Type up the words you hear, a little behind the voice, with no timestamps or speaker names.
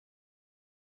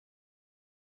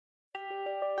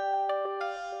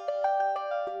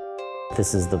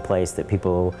This is the place that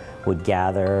people would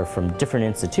gather from different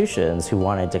institutions who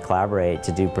wanted to collaborate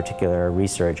to do particular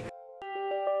research.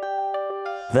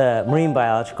 The marine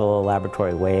biological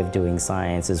laboratory way of doing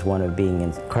science is one of being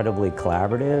incredibly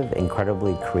collaborative,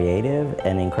 incredibly creative,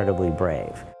 and incredibly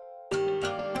brave.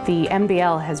 The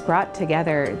MBL has brought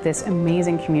together this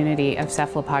amazing community of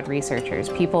cephalopod researchers,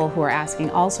 people who are asking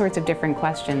all sorts of different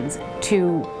questions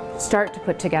to start to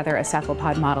put together a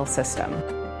cephalopod model system.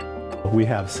 We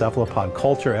have cephalopod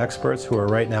culture experts who are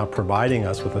right now providing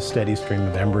us with a steady stream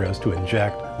of embryos to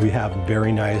inject. We have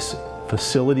very nice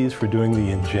facilities for doing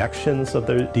the injections of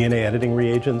the DNA editing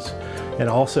reagents. And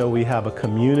also we have a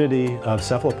community of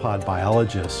cephalopod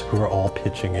biologists who are all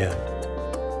pitching in.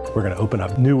 We're going to open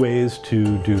up new ways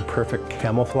to do perfect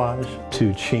camouflage,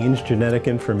 to change genetic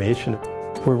information.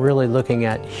 We're really looking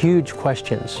at huge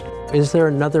questions. Is there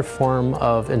another form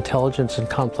of intelligence and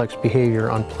complex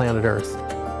behavior on planet Earth?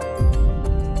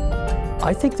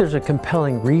 I think there's a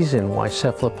compelling reason why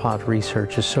cephalopod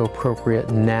research is so appropriate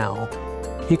now.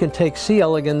 You can take C.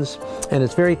 elegans, and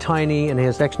it's very tiny, and it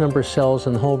has X number of cells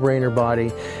in the whole brain or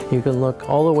body. You can look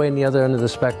all the way in the other end of the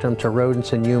spectrum to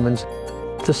rodents and humans.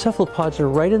 The cephalopods are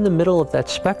right in the middle of that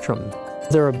spectrum.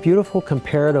 They're a beautiful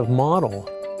comparative model.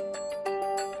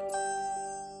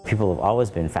 People have always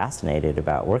been fascinated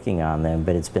about working on them,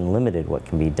 but it's been limited what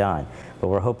can be done. But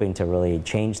we're hoping to really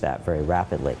change that very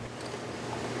rapidly.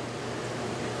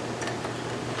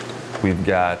 We've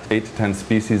got 8 to 10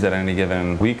 species at any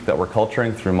given week that we're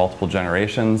culturing through multiple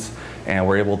generations, and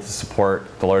we're able to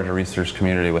support the larger research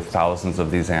community with thousands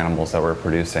of these animals that we're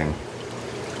producing.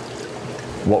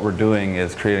 What we're doing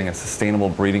is creating a sustainable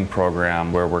breeding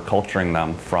program where we're culturing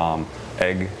them from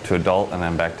egg to adult and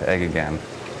then back to egg again.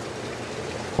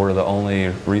 We're the only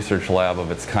research lab of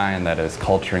its kind that is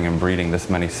culturing and breeding this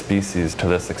many species to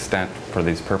this extent for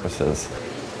these purposes.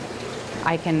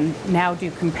 I can now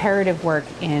do comparative work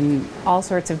in all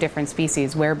sorts of different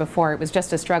species, where before it was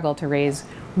just a struggle to raise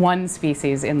one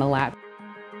species in the lab.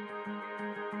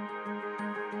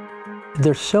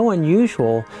 They're so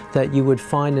unusual that you would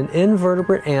find an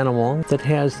invertebrate animal that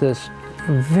has this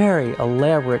very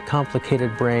elaborate,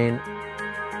 complicated brain.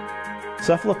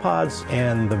 Cephalopods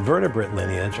and the vertebrate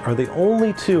lineage are the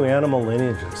only two animal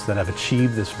lineages that have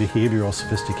achieved this behavioral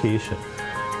sophistication.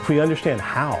 If we understand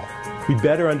how, we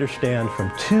better understand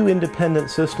from two independent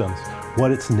systems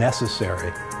what it's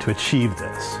necessary to achieve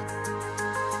this.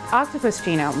 Octopus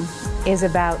genome is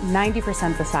about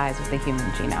 90% the size of the human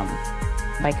genome.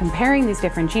 By comparing these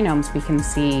different genomes, we can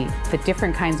see the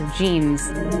different kinds of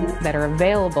genes that are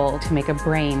available to make a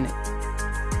brain.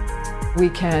 We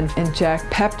can inject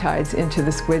peptides into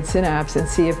the squid synapse and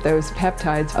see if those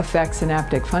peptides affect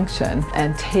synaptic function,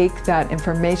 and take that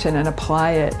information and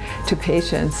apply it to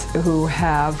patients who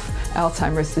have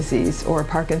Alzheimer's disease or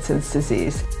Parkinson's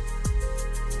disease.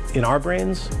 In our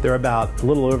brains, there are about a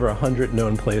little over 100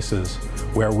 known places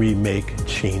where we make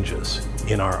changes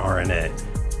in our RNA.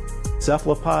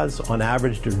 Cephalopods, on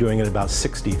average, are doing it about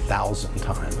 60,000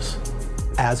 times.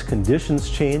 As conditions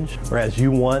change, or as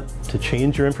you want to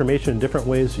change your information in different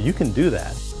ways, you can do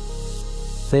that.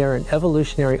 They are an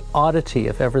evolutionary oddity,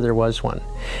 if ever there was one.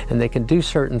 And they can do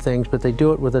certain things, but they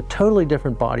do it with a totally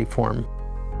different body form.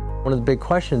 One of the big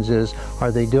questions is,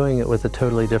 are they doing it with a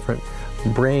totally different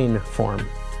brain form?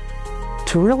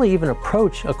 To really even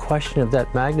approach a question of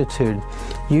that magnitude,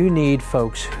 you need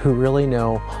folks who really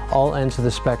know all ends of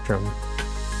the spectrum.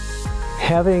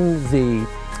 Having the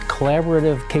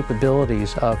collaborative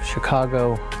capabilities of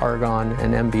Chicago, Argonne,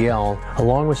 and MBL,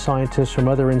 along with scientists from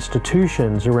other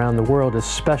institutions around the world, is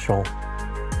special.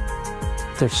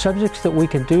 There's subjects that we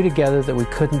can do together that we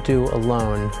couldn't do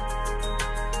alone.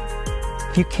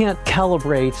 You can't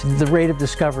calibrate the rate of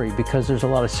discovery because there's a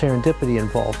lot of serendipity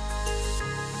involved.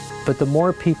 But the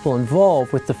more people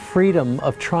involved with the freedom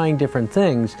of trying different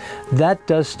things, that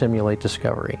does stimulate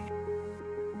discovery.